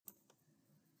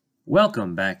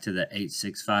Welcome back to the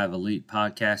 865 Elite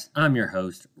Podcast. I'm your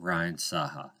host, Ryan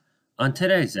Saha. On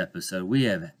today's episode, we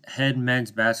have head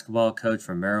men's basketball coach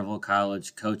from Maryville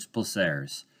College, Coach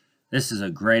Placeres. This is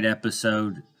a great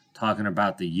episode talking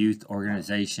about the youth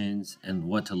organizations and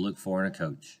what to look for in a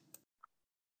coach.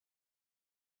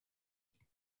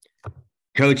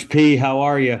 Coach P, how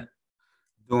are you?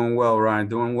 Doing well, Ryan.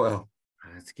 Doing well.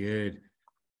 That's good.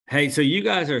 Hey, so you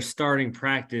guys are starting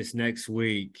practice next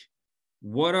week.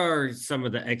 What are some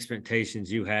of the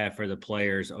expectations you have for the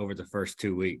players over the first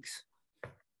 2 weeks?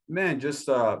 Man, just,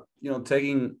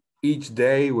 taking each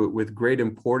day with great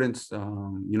importance,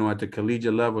 at the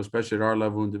collegiate level, especially at our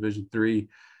level in Division III.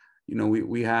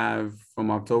 We have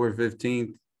from October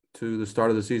 15th to the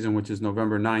start of the season, which is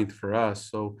November 9th for us.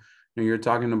 So, you're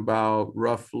talking about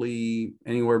roughly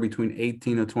anywhere between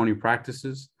 18 to 20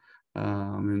 practices.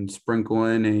 And sprinkle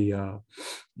in a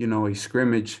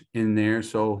scrimmage in there.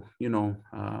 So,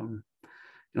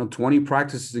 20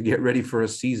 practices to get ready for a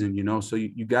season, so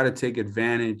you got to take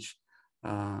advantage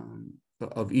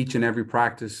of each and every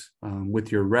practice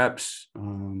with your reps,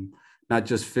 not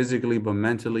just physically, but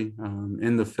mentally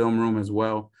in the film room as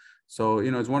well. So,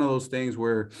 it's one of those things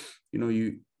where,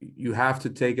 you have to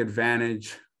take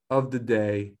advantage of the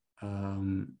day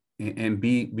and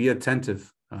be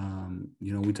attentive.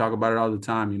 We talk about it all the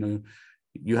time.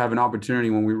 You have an opportunity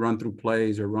when we run through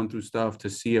plays or run through stuff to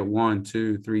see it 1,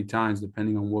 2, 3 times,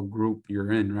 depending on what group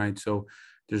you're in, right? So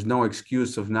there's no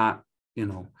excuse of not,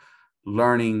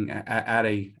 learning at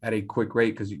a quick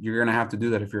rate, because you're going to have to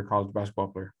do that if you're a college basketball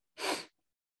player.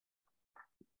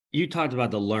 You talked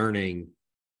about the learning.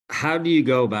 How do you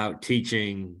go about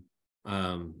teaching,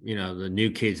 the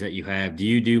new kids that you have? Do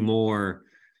you do more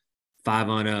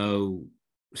 5-on-0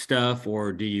 stuff,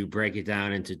 or do you break it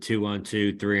down into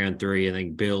 2-on-2, 3-on-3, and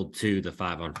then build to the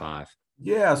 5-on-5?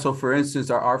 Yeah. So for instance,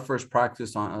 our first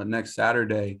practice on next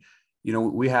Saturday,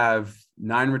 we have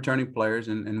 9 returning players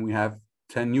and we have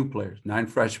 10 new players, 9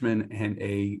 freshmen and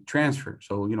a transfer.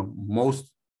 So,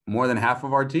 more than half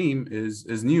of our team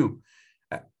is new.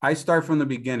 I start from the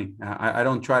beginning. I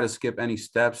don't try to skip any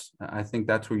steps. I think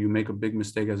that's where you make a big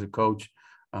mistake as a coach.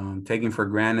 Taking for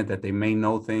granted that they may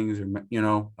know things,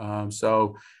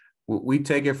 so we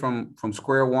take it from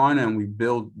square one and we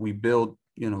build,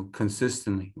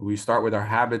 consistently. We start with our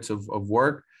habits of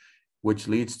work, which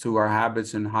leads to our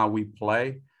habits in how we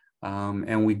play.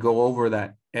 And we go over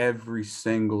that every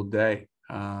single day.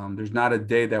 There's not a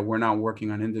day that we're not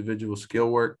working on individual skill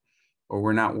work, or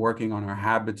we're not working on our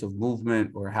habits of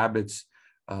movement or habits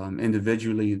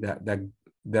individually that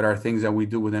are things that we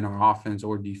do within our offense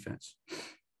or defense.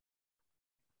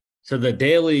 So the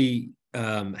daily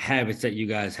habits that you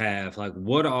guys have, like,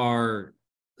 what are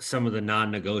some of the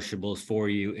non-negotiables for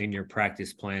you in your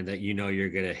practice plan that you're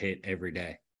going to hit every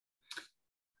day?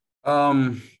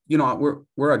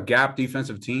 We're a gap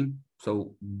defensive team,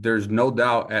 so there's no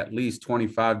doubt at least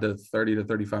 25 to 30 to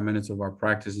 35 minutes of our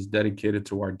practice is dedicated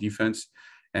to our defense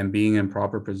and being in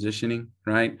proper positioning,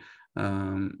 right?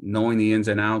 Knowing the ins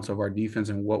and outs of our defense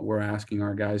and what we're asking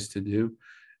our guys to do.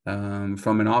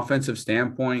 From an offensive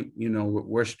standpoint,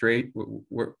 we're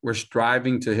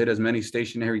striving to hit as many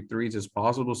stationary threes as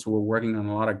possible. So we're working on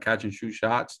a lot of catch and shoot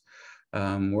shots.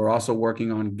 We're also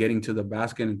working on getting to the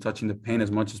basket and touching the paint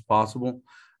as much as possible.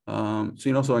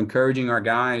 So encouraging our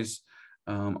guys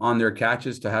on their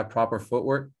catches to have proper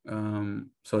footwork.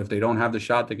 So if they don't have the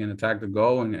shot, they can attack the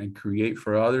goal and create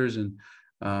for others. And,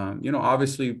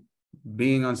 obviously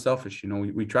being unselfish,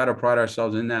 we try to pride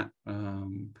ourselves in that.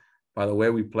 By the way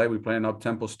we play an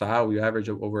up-tempo style. We average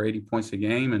over 80 points a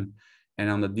game. And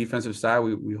on the defensive side,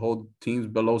 we hold teams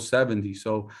below 70.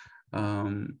 So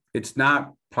it's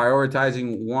not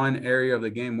prioritizing one area of the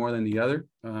game more than the other.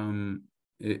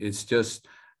 It's just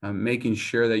making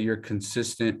sure that you're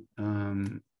consistent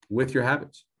with your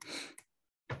habits.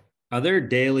 Are there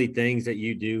daily things that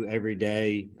you do every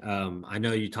day? I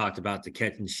know you talked about the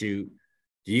catch and shoot.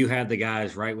 Do you have the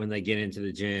guys right when they get into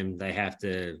the gym, they have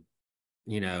to,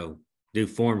 do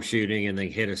form shooting and they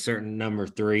hit a certain number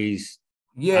of threes?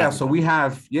 Yeah. So we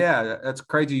have, that's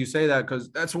crazy you say that, because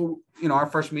that's what, our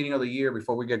first meeting of the year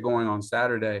before we get going on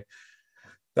Saturday,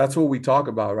 that's what we talk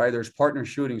about, right? There's partner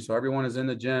shooting. So everyone is in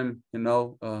the gym,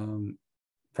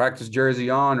 practice jersey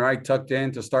on, right? Tucked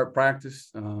in to start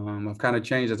practice. I've kind of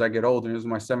changed as I get older. This is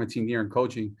my 17th year in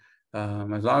coaching.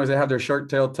 As long as they have their shirt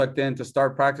tail tucked in to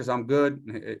start practice, I'm good.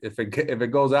 If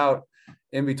it goes out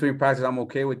in between practice, I'm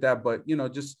okay with that. But,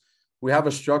 we have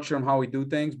a structure on how we do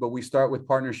things, but we start with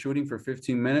partner shooting for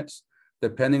 15 minutes.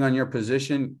 Depending on your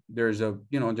position, there's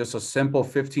just a simple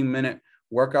 15-minute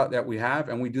workout that we have,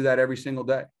 and we do that every single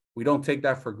day. We don't take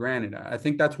that for granted. I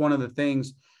think that's one of the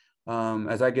things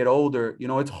as I get older,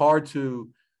 it's hard to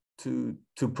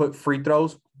put free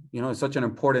throws. It's such an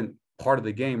important part of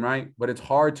the game, right? But it's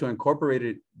hard to incorporate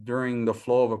it during the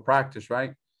flow of a practice,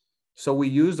 right? So we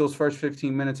use those first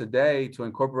 15 minutes a day to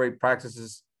incorporate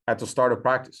practices at the start of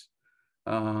practice.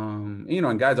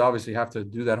 And guys obviously have to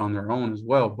do that on their own as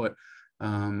well. But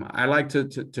I like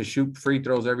to shoot free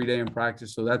throws every day in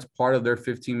practice. So that's part of their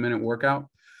 15-minute workout.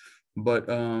 But,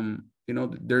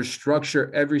 there's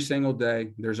structure every single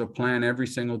day. There's a plan every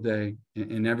single day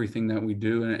in everything that we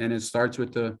do. And it starts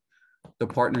with the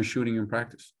partner shooting in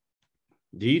practice.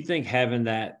 Do you think having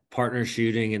that partner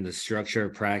shooting and the structure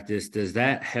of practice, does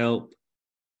that help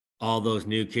all those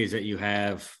new kids that you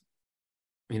have,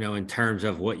 in terms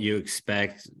of what you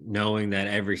expect, knowing that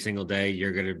every single day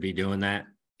you're going to be doing that?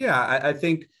 Yeah, I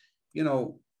think,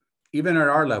 even at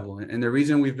our level, and the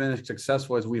reason we've been as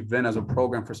successful as we've been as a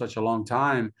program for such a long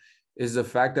time is the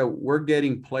fact that we're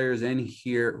getting players in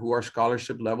here who are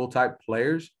scholarship level type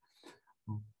players,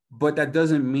 but that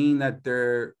doesn't mean that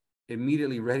they're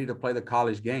immediately ready to play the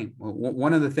college game.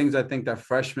 One of the things I think that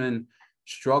freshmen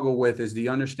struggle with is the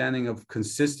understanding of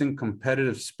consistent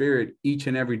competitive spirit each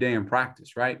and every day in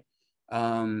practice, right?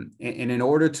 And in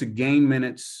order to gain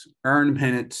minutes, earn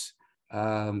minutes,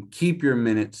 keep your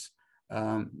minutes,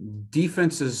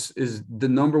 defense is the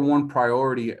number one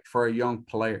priority for a young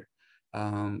player.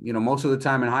 Most of the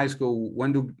time in high school,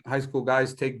 when do high school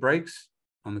guys take breaks?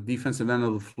 On the defensive end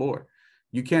of the floor.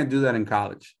 You can't do that in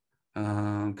college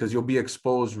because you'll be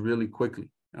exposed really quickly.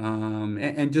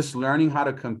 And just learning how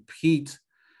to compete,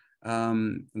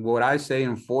 what I say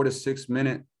in 4 to 6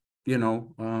 minute,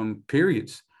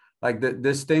 periods. Like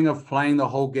this thing of playing the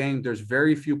whole game, there's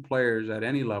very few players at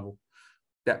any level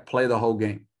that play the whole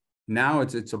game. Now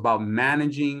it's about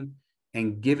managing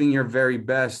and giving your very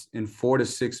best in 4 to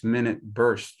 6 minute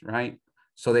bursts, right?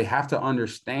 So they have to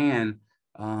understand,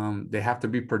 they have to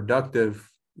be productive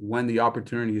when the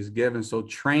opportunity is given. So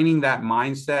training that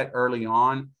mindset early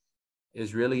on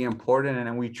is really important. And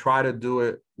then we try to do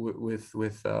it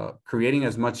with creating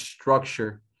as much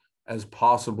structure as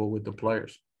possible with the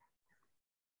players.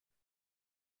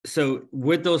 So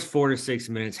with those 4 to 6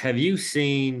 minutes, have you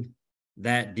seen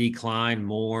that decline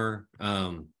more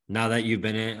now that you've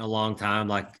been in it a long time?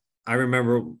 Like I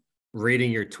remember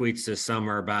reading your tweets this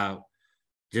summer about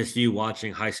just you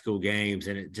watching high school games,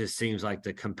 and it just seems like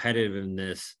the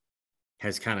competitiveness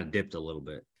has kind of dipped a little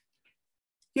bit.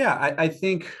 Yeah, I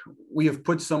think we have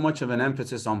put so much of an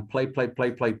emphasis on play,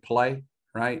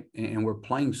 right? And we're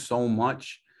playing so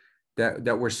much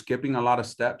that we're skipping a lot of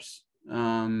steps.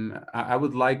 I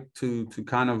would like to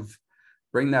kind of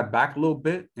bring that back a little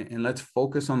bit, and let's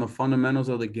focus on the fundamentals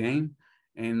of the game,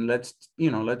 and let's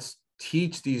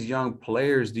teach these young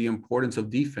players the importance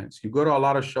of defense. You go to a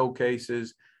lot of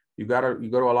showcases, you go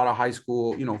to a lot of high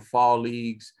school, fall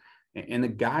leagues, and the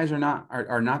guys are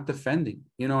not defending,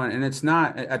 and it's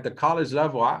not at the college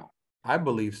level. I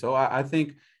believe so. I think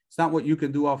it's not what you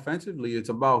can do offensively. It's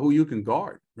about who you can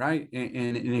guard, right?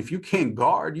 And if you can't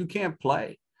guard, you can't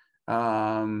play.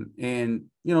 To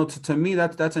me,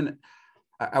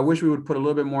 I wish we would put a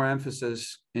little bit more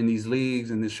emphasis in these leagues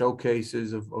and the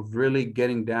showcases of really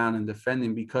getting down and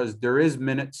defending, because there is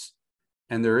minutes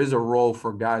and there is a role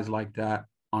for guys like that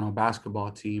on a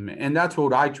basketball team. And that's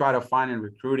what I try to find in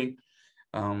recruiting.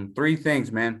 3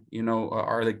 things, man. Do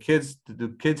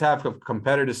the kids have a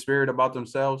competitive spirit about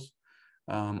themselves?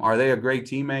 Are they a great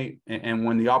teammate? And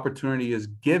when the opportunity is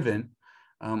given,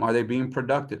 are they being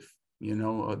productive?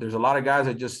 There's a lot of guys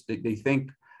that they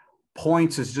think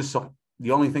points is just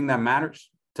the only thing that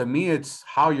matters. To me, it's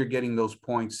how you're getting those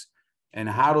points and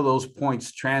how do those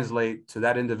points translate to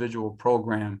that individual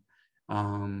program,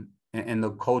 and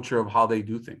the culture of how they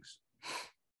do things.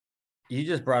 You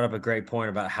just brought up a great point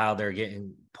about how they're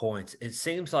getting points. It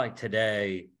seems like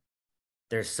today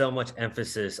there's so much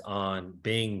emphasis on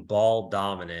being ball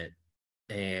dominant,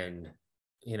 and,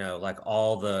 like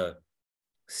all the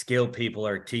skilled people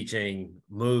are teaching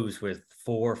moves with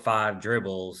 4 or 5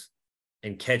 dribbles,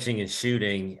 and catching and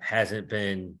shooting hasn't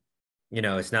been,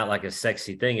 it's not like a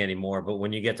sexy thing anymore. But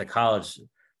when you get to college,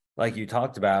 like you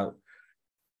talked about,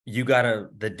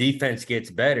 the defense gets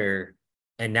better,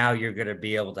 and now you're going to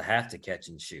be able to have to catch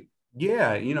and shoot.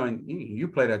 Yeah, and you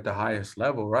played at the highest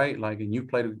level, right? Like, and you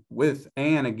played with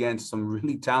and against some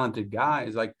really talented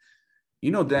guys. Like,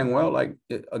 dang well, like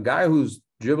a guy who's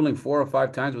dribbling 4 or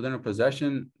 5 times within a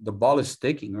possession, the ball is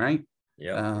sticking, right?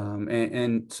 Yeah.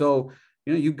 And so,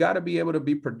 you got to be able to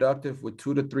be productive with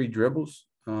 2 to 3 dribbles.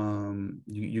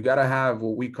 You got to have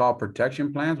what we call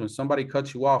protection plans. When somebody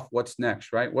cuts you off, what's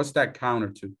next, right? What's that counter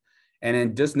to? And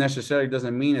it just necessarily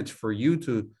doesn't mean it's for you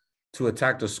to to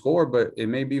attack the score, but it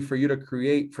may be for you to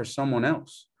create for someone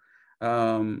else.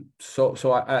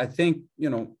 So I think,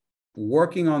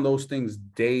 working on those things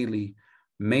daily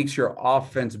makes your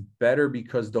offense better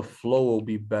because the flow will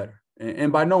be better.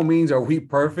 And by no means are we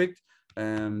perfect.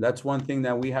 And that's one thing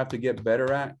that we have to get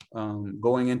better at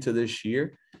going into this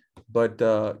year. But,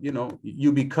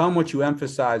 you become what you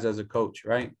emphasize as a coach,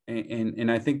 right?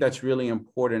 And I think that's really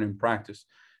important in practice.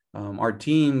 Our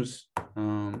teams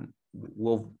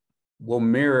will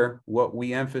mirror what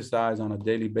we emphasize on a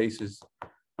daily basis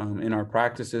in our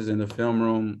practices, in the film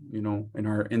room, in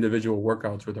our individual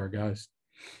workouts with our guys.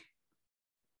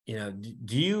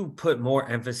 Do you put more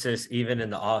emphasis even in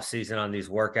the off season on these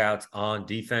workouts on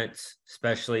defense,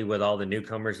 especially with all the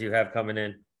newcomers you have coming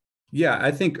in? Yeah,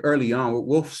 I think early on,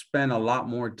 we'll spend a lot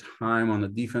more time on the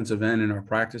defensive end in our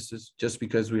practices just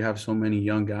because we have so many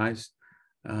young guys.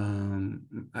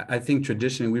 I think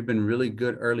traditionally we've been really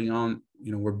good early on.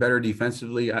 We're better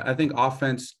defensively. I think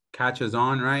offense catches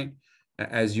on, right,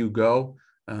 as you go.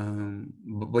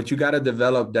 But you got to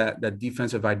develop that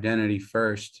defensive identity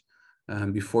first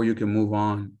before you can move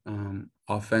on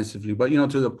offensively. But,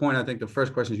 to the point, I think the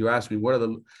first questions you asked me, what are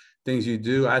the things you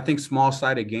do? I think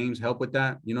small-sided games help with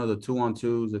that. The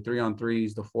 2-on-2s, the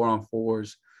 3-on-3s, the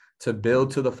 4-on-4s, to build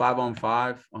to the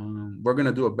 5-on-5. We're going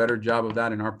to do a better job of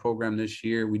that in our program this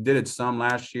year. We did it some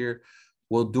last year.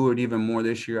 We'll do it even more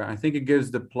this year. I think it gives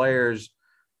the players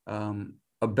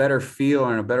a better feel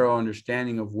and a better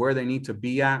understanding of where they need to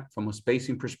be at from a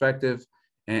spacing perspective,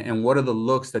 and what are the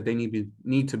looks that they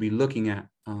need to be looking at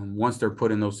once they're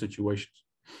put in those situations.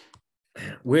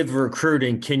 With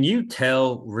recruiting, can you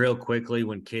tell real quickly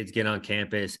when kids get on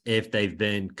campus if they've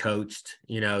been coached?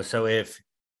 So if,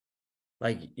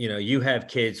 you have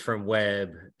kids from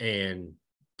Webb, and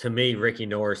to me, Ricky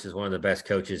Norris is one of the best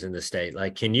coaches in the state.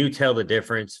 Can you tell the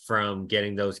difference from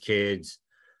getting those kids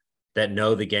that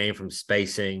know the game from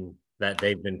spacing that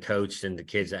they've been coached and the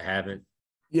kids that haven't?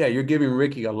 Yeah, you're giving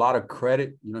Ricky a lot of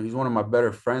credit. He's one of my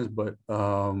better friends, but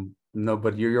no,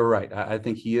 but you're right. I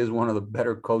think he is one of the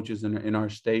better coaches in our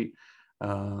state,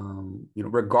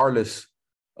 regardless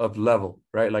of level,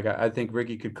 right? I think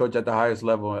Ricky could coach at the highest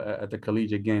level at the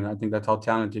collegiate game. I think that's how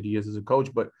talented he is as a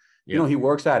coach, but, he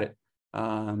works at it.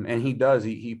 And he does.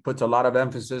 He puts a lot of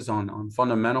emphasis on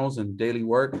fundamentals and daily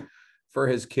work for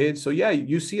his kids. So, yeah,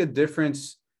 you see a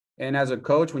difference. And as a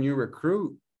coach, when you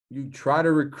recruit, you try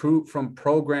to recruit from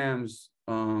programs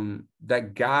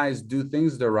that guys do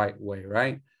things the right way,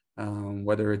 right?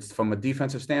 Whether it's from a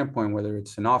defensive standpoint, whether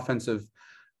it's an offensive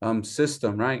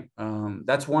system, right?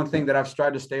 That's one thing that I've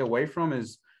tried to stay away from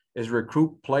is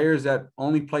recruit players that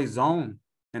only play zone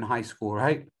in high school,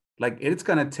 right? It's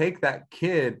going to take that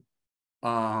kid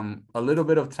a little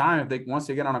bit of time once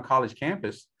they get on a college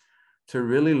campus to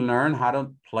really learn how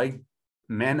to play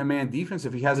man-to-man defense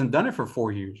if he hasn't done it for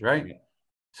 4 years, right? Yeah.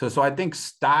 So I think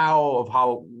style of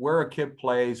where a kid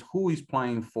plays, who he's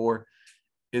playing for,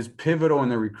 is pivotal in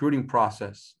the recruiting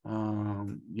process.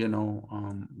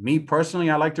 Me personally,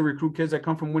 I like to recruit kids that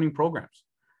come from winning programs.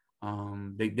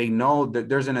 They know that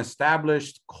there's an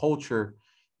established culture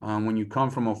when you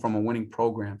come from a winning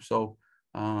program. So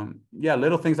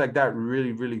little things like that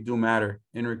really, really do matter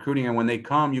in recruiting. And when they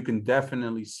come, you can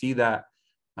definitely see that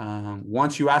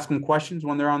once you ask them questions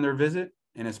when they're on their visit,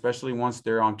 and especially once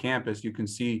they're on campus, you can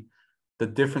see the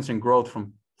difference in growth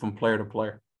from player to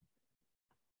player.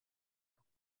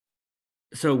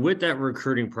 So with that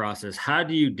recruiting process, how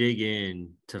do you dig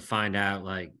in to find out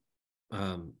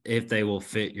if they will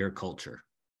fit your culture?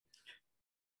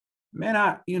 Man,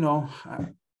 I know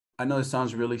it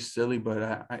sounds really silly,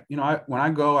 but when I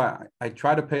go, I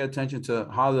try to pay attention to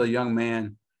how the young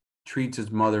man treats his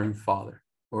mother and father,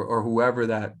 or whoever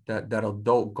that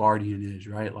adult guardian is,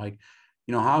 right?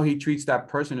 How he treats that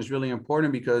person is really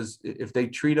important, because if they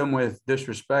treat him with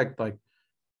disrespect,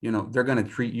 they're going to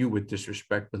treat you with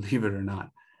disrespect, believe it or not.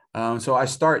 So I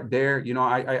start there.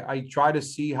 I try to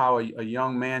see how a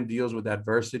young man deals with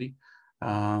adversity.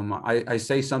 I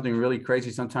say something really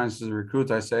crazy sometimes to the recruits.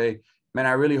 I say, man,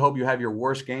 I really hope you have your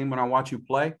worst game when I watch you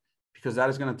play, because that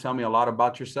is going to tell me a lot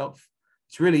about yourself.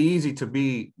 It's really easy to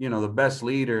be, the best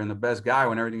leader and the best guy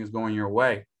when everything is going your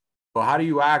way. But how do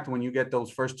you act when you get those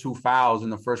first 2 fouls in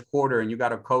the first quarter and you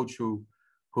got a coach who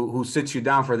sits you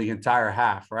down for the entire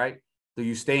half, right? Do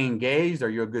you stay engaged? Are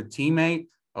you a good teammate?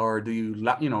 Or do you,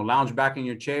 lounge back in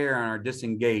your chair and are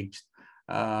disengaged?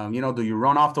 Do you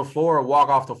run off the floor or walk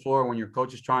off the floor when your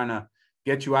coach is trying to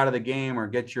get you out of the game or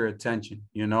get your attention?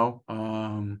 Do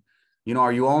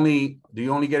you only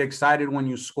get excited when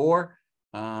you score?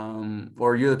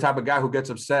 Or you're the type of guy who gets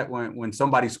upset when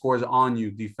somebody scores on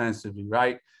you defensively,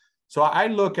 right? So I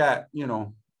look at,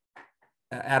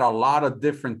 at a lot of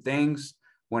different things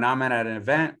when I'm at an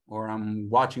event or I'm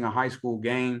watching a high school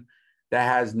game that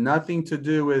has nothing to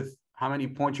do with how many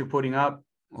points you're putting up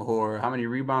or how many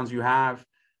rebounds you have.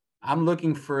 I'm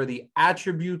looking for the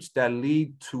attributes that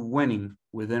lead to winning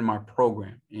within my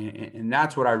program. And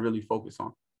that's what I really focus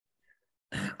on.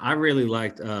 I really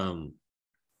liked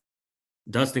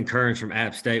Dustin Kearns from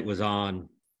App State was on,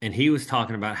 and he was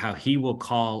talking about how he will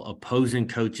call opposing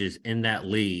coaches in that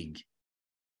league,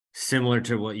 similar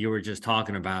to what you were just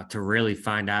talking about, to really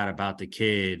find out about the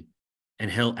kid. And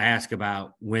he'll ask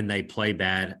about when they play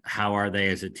bad, how are they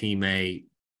as a teammate,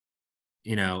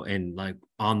 and like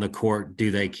on the court,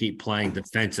 do they keep playing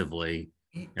defensively?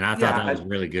 And I thought that was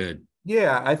really good.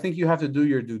 Yeah, I think you have to do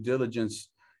your due diligence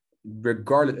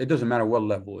regardless. It doesn't matter what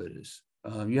level it is.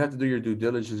 You have to do your due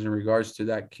diligence in regards to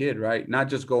that kid, right? Not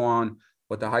just go on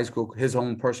what his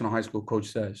own personal high school coach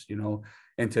says.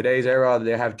 In today's era,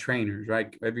 they have trainers,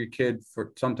 right? Every kid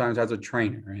sometimes has a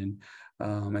trainer and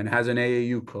has an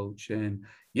AAU coach. And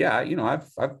yeah,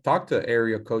 I've talked to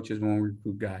area coaches when we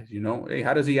recruit guys. Hey,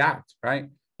 how does he act, right?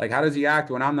 Like, how does he act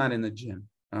when I'm not in the gym?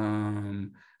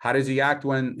 How does he act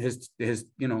when his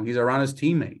he's around his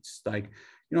teammates? Like,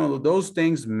 those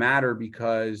things matter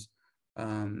because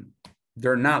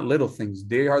they're not little things.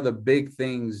 They are the big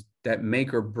things that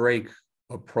make or break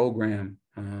a program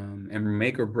and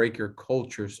make or break your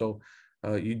culture. So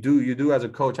you do as a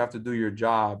coach have to do your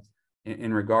job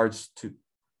in regards to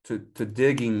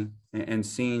digging and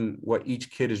seeing what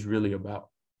each kid is really about.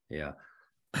 Yeah.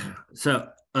 So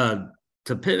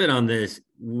to pivot on this,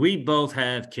 we both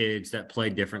have kids that play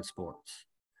different sports.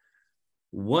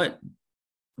 What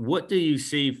do you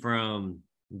see from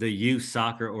the youth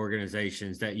soccer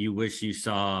organizations that you wish you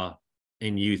saw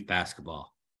in youth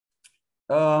basketball?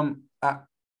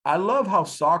 I love how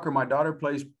my daughter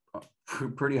plays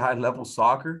pretty high level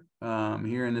soccer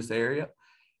here in this area.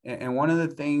 And one of the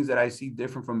things that I see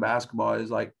different from basketball is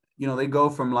like, they go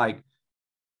from like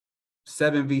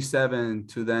 7v7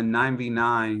 to then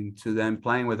 9v9 to then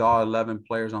playing with all 11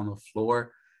 players on the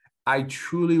floor. I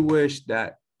truly wish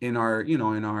that in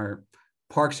our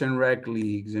parks and rec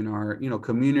leagues, in our,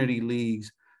 community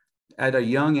leagues, at a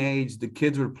young age, the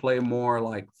kids would play more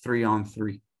like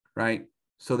 3-on-3, right?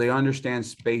 So they understand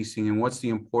spacing and what's the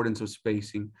importance of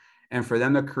spacing, and for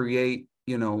them to create,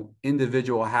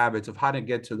 individual habits of how to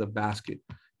get to the basket,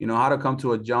 how to come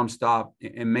to a jump stop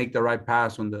and make the right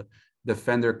pass when the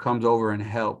defender comes over and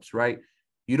helps, right?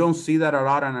 You don't see that a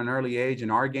lot at an early age in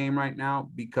our game right now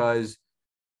because,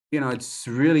 it's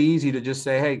really easy to just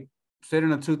say, hey, sit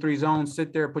in a 2-3 zone,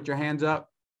 sit there, put your hands up.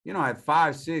 At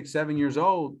 5, 6, 7 years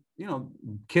old,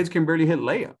 kids can barely hit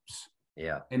layups.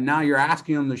 Yeah. And now you're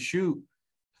asking them to shoot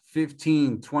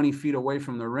 15, 20 feet away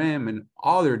from the rim. And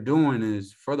all they're doing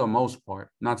is, for the most part,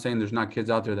 not saying there's not kids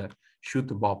out there that shoot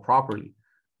the ball properly,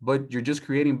 but you're just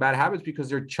creating bad habits because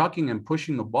they're chucking and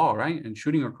pushing the ball, right? And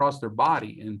shooting across their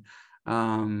body.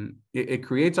 And it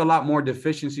creates a lot more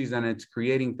deficiencies than it's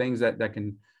creating things that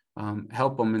can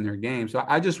help them in their game. So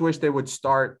I just wish they would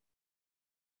start,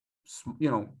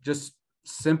 just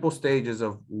simple stages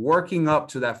of working up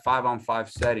to that 5-on-5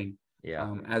 setting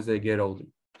as they get older.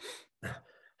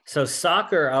 So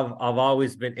soccer, I've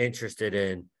always been interested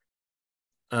in.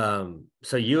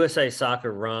 So USA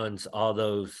Soccer runs all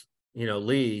those,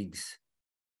 leagues,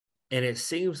 and it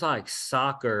seems like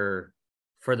soccer,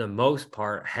 for the most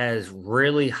part, has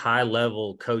really high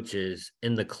level coaches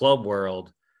in the club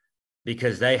world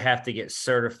because they have to get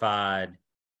certified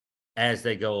as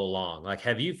they go along. Like,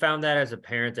 have you found that as a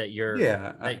parent that you've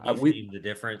seen the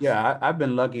difference? Yeah, I've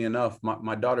been lucky enough.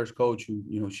 My daughter's coach,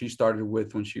 who she started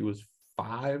with when she was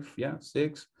 5,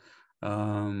 6.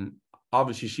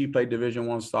 Obviously, she played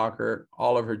Division I soccer.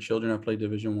 All of her children have played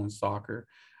Division I soccer.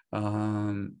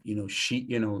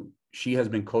 She has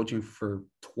been coaching for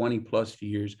 20 plus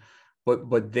years,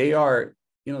 but they are,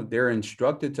 they're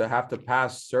instructed to have to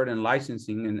pass certain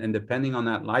licensing, and depending on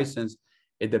that license,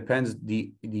 it depends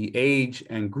the age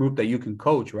and group that you can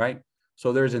coach, right?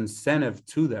 So there's incentive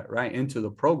to that, right? Into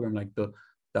the program. Like the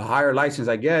higher license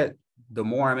I get, the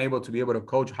more I'm able to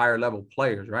coach higher level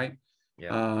players, right?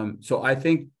 Yeah. So I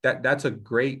think that's a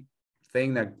great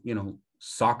thing that,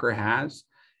 soccer has,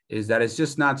 is that it's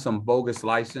just not some bogus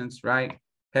license, right?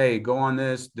 Hey, go on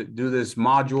this, do this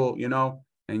module,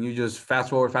 and you just fast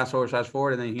forward,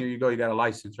 and then here you go, you got a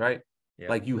license, right? Yeah.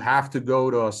 Like, you have to go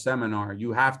to a seminar,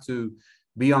 you have to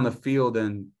be on the field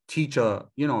and teach a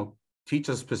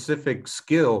specific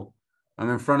skill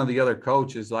in front of the other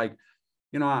coaches. Like,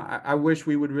 I wish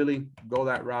we would really go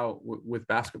that route with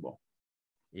basketball.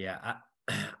 Yeah,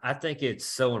 I think it's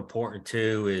so important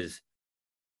too, is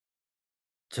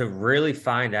to really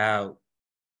find out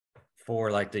for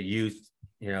like the youth,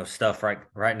 stuff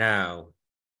right now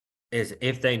is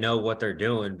if they know what they're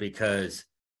doing, because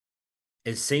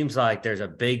it seems like there's a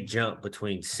big jump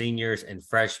between seniors and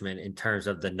freshmen in terms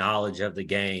of the knowledge of the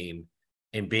game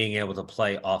and being able to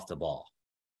play off the ball.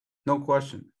 No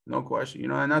question. No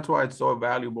question. And that's why it's so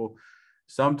valuable.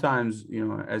 Sometimes,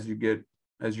 as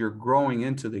you're growing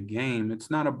into the game,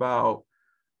 it's not about,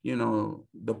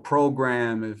 the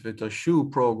program, if it's a shoe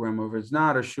program or if it's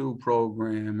not a shoe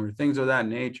program or things of that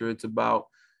nature. It's about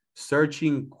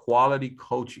searching quality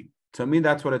coaching. To me,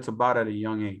 that's what it's about at a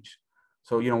young age.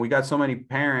 So, we got so many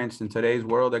parents in today's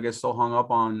world that get so hung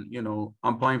up on,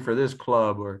 I'm playing for this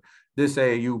club or this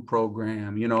AAU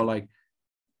program, like,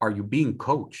 are you being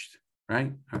coached,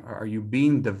 right? Are you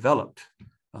being developed?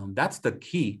 That's the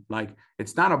key. Like,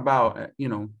 it's not about,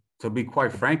 to be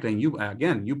quite frank, and you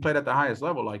played at the highest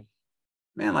level. Like,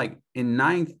 man, like in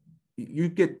ninth,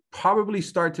 you could probably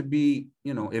start to be,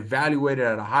 evaluated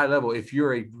at a high level if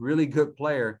you're a really good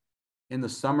player in the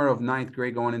summer of ninth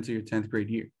grade going into your 10th grade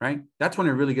year, right? That's when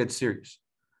it really gets serious.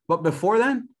 But before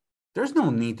then, there's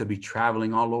no need to be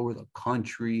traveling all over the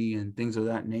country and things of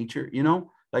that nature,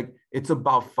 Like, it's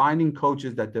about finding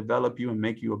coaches that develop you and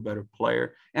make you a better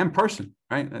player and person,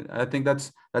 right? I think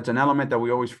that's an element that we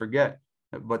always forget,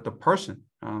 but the person,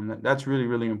 that's really,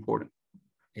 really important.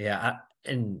 Yeah.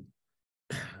 And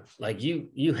like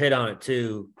you hit on it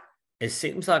too. It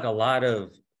seems like a lot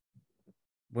of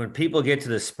when people get to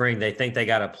the spring, they think they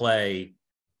got to play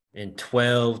in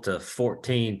 12 to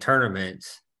 14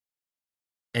 tournaments.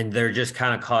 And they're just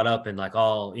kind of caught up in like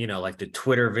all, like the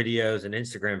Twitter videos and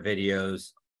Instagram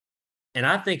videos. And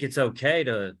I think it's okay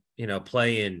to,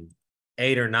 play in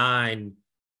 8 or 9,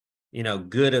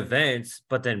 good events,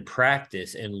 but then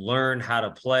practice and learn how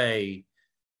to play,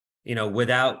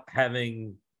 without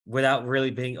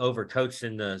really being overcoached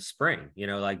in the spring,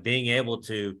 like being able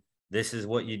to, this is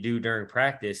what you do during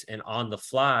practice, and on the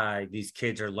fly, these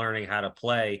kids are learning how to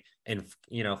play and,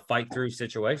 fight through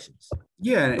situations.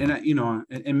 Yeah.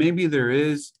 And maybe there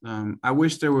is, I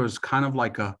wish there was kind of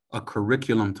like a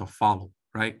curriculum to follow,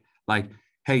 right? Like,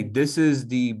 hey, this is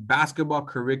the basketball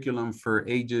curriculum for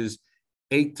ages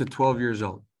 8 to 12 years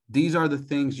old. These are the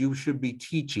things you should be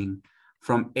teaching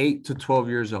from 8 to 12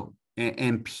 years old,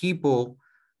 and people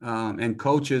and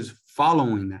coaches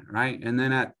following that, right? And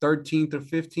then at 13 to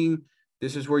 15,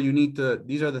 this is where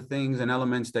these are the things and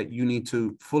elements that you need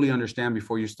to fully understand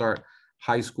before you start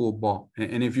high school ball.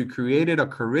 And if you created a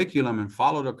curriculum and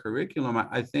followed a curriculum,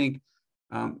 I think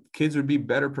kids would be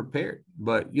better prepared.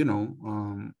 But,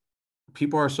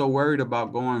 people are so worried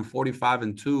about going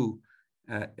 45-2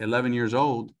 at 11 years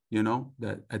old,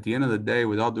 that at the end of the day,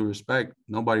 with all due respect,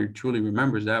 nobody truly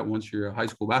remembers that once you're a high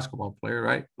school basketball player,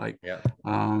 right? Like, yeah.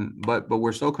 But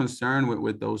we're so concerned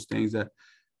with those things that,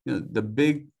 the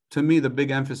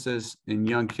big emphasis in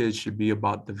young kids should be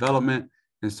about development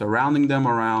and surrounding them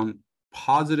around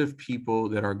positive people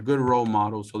that are good role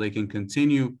models so they can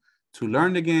continue to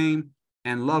learn the game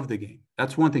and love the game.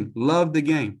 That's one thing. Love the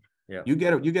game. Yeah. You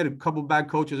get a couple bad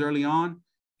coaches early on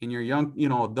in your young,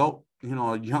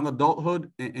 young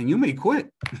adulthood, and you may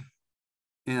quit.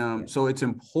 So it's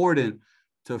important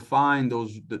to find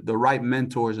the right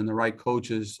mentors and the right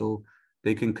coaches so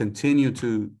they can continue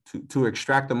to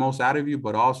extract the most out of you,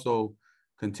 but also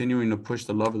continuing to push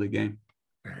the love of the game.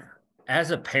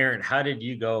 As a parent, how did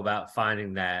you go about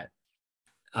finding that,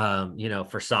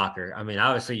 for soccer? I mean,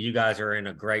 obviously you guys are in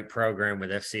a great program with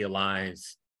FC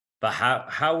Alliance, but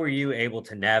how were you able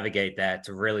to navigate that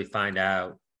to really find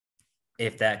out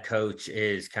if that coach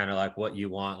is kind of like what you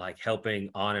want, like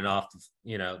helping on and off,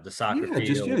 the soccer field?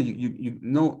 Just, you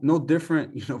no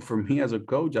different, for me as a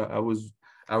coach, I was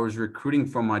recruiting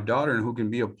for my daughter and who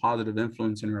can be a positive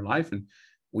influence in her life. And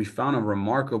we found a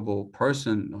remarkable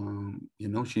person.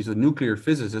 She's a nuclear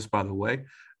physicist, by the way.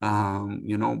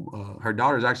 Her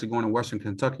daughter is actually going to Western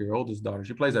Kentucky, her oldest daughter.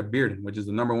 She plays at Bearden, which is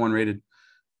the #1 rated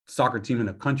soccer team in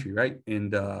the country, right?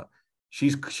 And she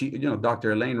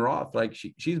Dr. Elaine Roth, like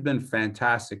she's been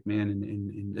fantastic, man,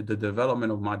 in the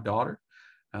development of my daughter.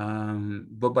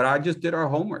 But I just did our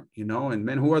homework, and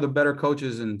man, who are the better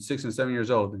coaches in 6 and 7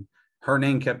 years old? And her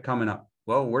name kept coming up.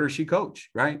 Well, where does she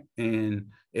coach, right? And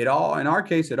in our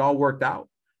case, it all worked out.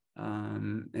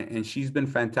 And she's been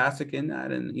fantastic in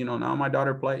that. And now my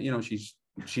daughter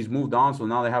she's moved on, so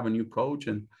now they have a new coach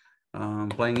and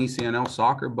playing ECNL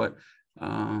soccer. But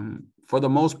for the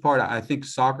most part, I think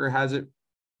soccer has it.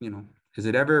 Is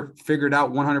it ever figured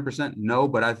out 100%? No,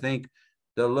 but I think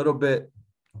they're a little bit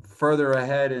further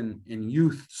ahead in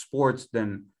youth sports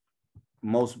than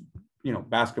most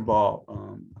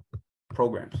basketball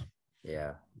programs.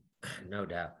 Yeah, no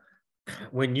doubt.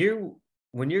 When you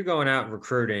when you're going out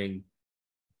recruiting,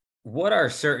 what are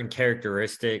certain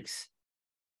characteristics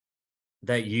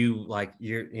that you like,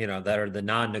 that are the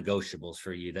non-negotiables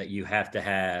for you that you have to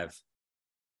have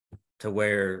to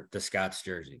wear the Scots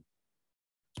jersey?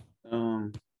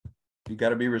 You got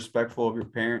to be respectful of your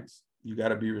parents. You got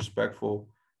to be respectful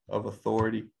of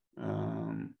authority.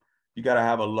 You got to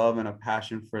have a love and a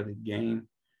passion for the game.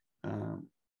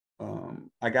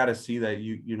 I got to see that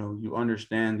you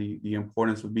understand the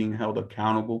importance of being held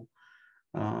accountable.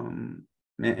 And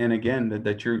again,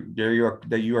 that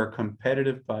you are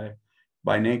competitive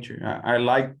by nature. I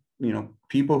like,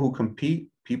 people who compete,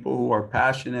 people who are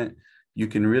passionate. You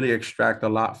can really extract a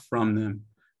lot from them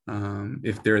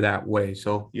if they're that way.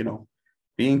 So,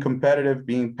 being competitive,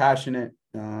 being passionate,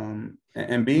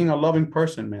 and being a loving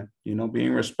person, man,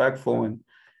 being respectful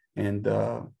and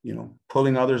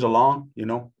pulling others along,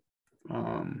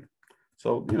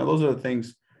 so, those are the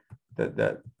things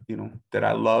that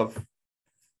I love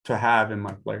to have in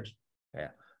my players. Yeah.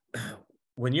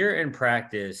 When you're in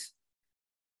practice,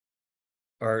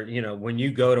 or, when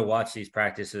you go to watch these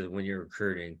practices, when you're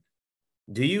recruiting,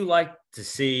 do you like to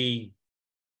see,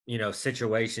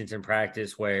 situations in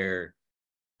practice where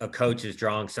a coach is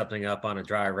drawing something up on a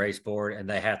dry erase board and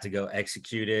they have to go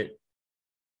execute it?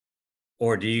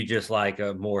 Or do you just like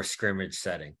a more scrimmage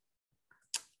setting?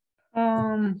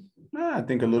 I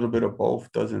think a little bit of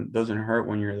both doesn't hurt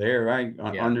when you're there, right?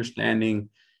 Yeah. Understanding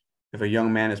if a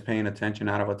young man is paying attention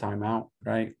out of a timeout,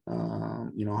 right?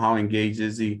 How engaged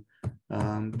is he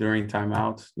during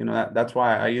timeouts? That's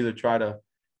why I either try to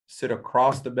sit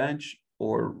across the bench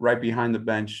or right behind the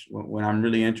bench when I'm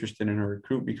really interested in a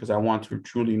recruit, because I want to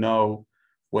truly know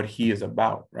what he is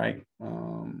about, right?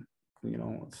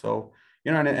 So,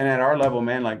 and at our level,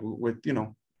 man, like with,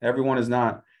 everyone is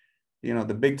not,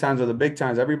 the big times are the big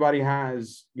times. Everybody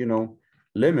has,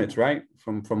 limits, right?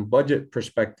 From budget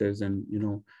perspectives.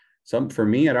 And, for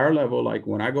me at our level, like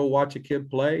when I go watch a kid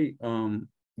play,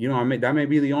 that may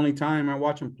be the only time I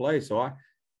watch him play. So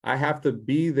I have to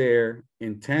be there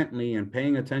intently and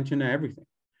paying attention to everything.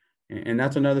 And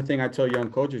that's another thing I tell young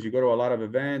coaches. You go to a lot of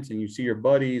events and you see your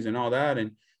buddies and all that,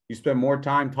 and you spend more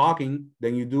time talking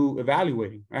than you do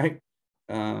evaluating, right?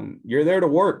 You're there to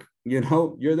work,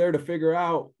 you're there to figure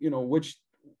out, which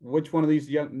one of these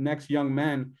next young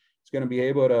men is going to be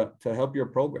able to help your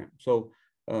program. So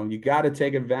you got to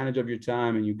take advantage of your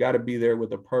time, and you got to be there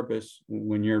with a purpose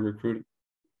when you're recruiting.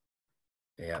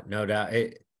 Yeah, no doubt.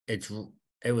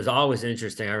 It was always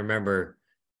interesting. I remember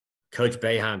Coach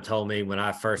Boeheim told me when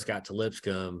I first got to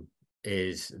Lipscomb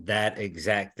is that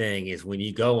exact thing, is when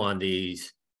you go on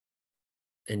these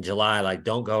in July, like,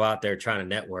 don't go out there trying to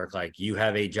network. Like, you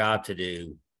have a job to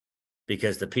do,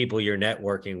 because the people you're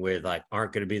networking with, like,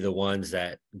 aren't going to be the ones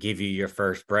that give you your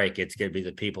first break. It's going to be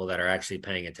the people that are actually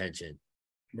paying attention.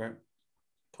 Right.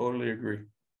 Totally agree.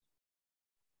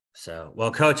 So,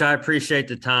 well, Coach, I appreciate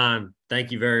the time.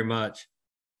 Thank you very much.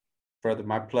 Brother,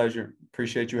 my pleasure.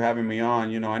 Appreciate you having me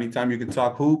on. Anytime you can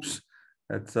talk hoops,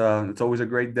 it's always a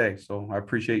great day. So I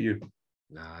appreciate you.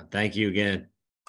 Thank you again.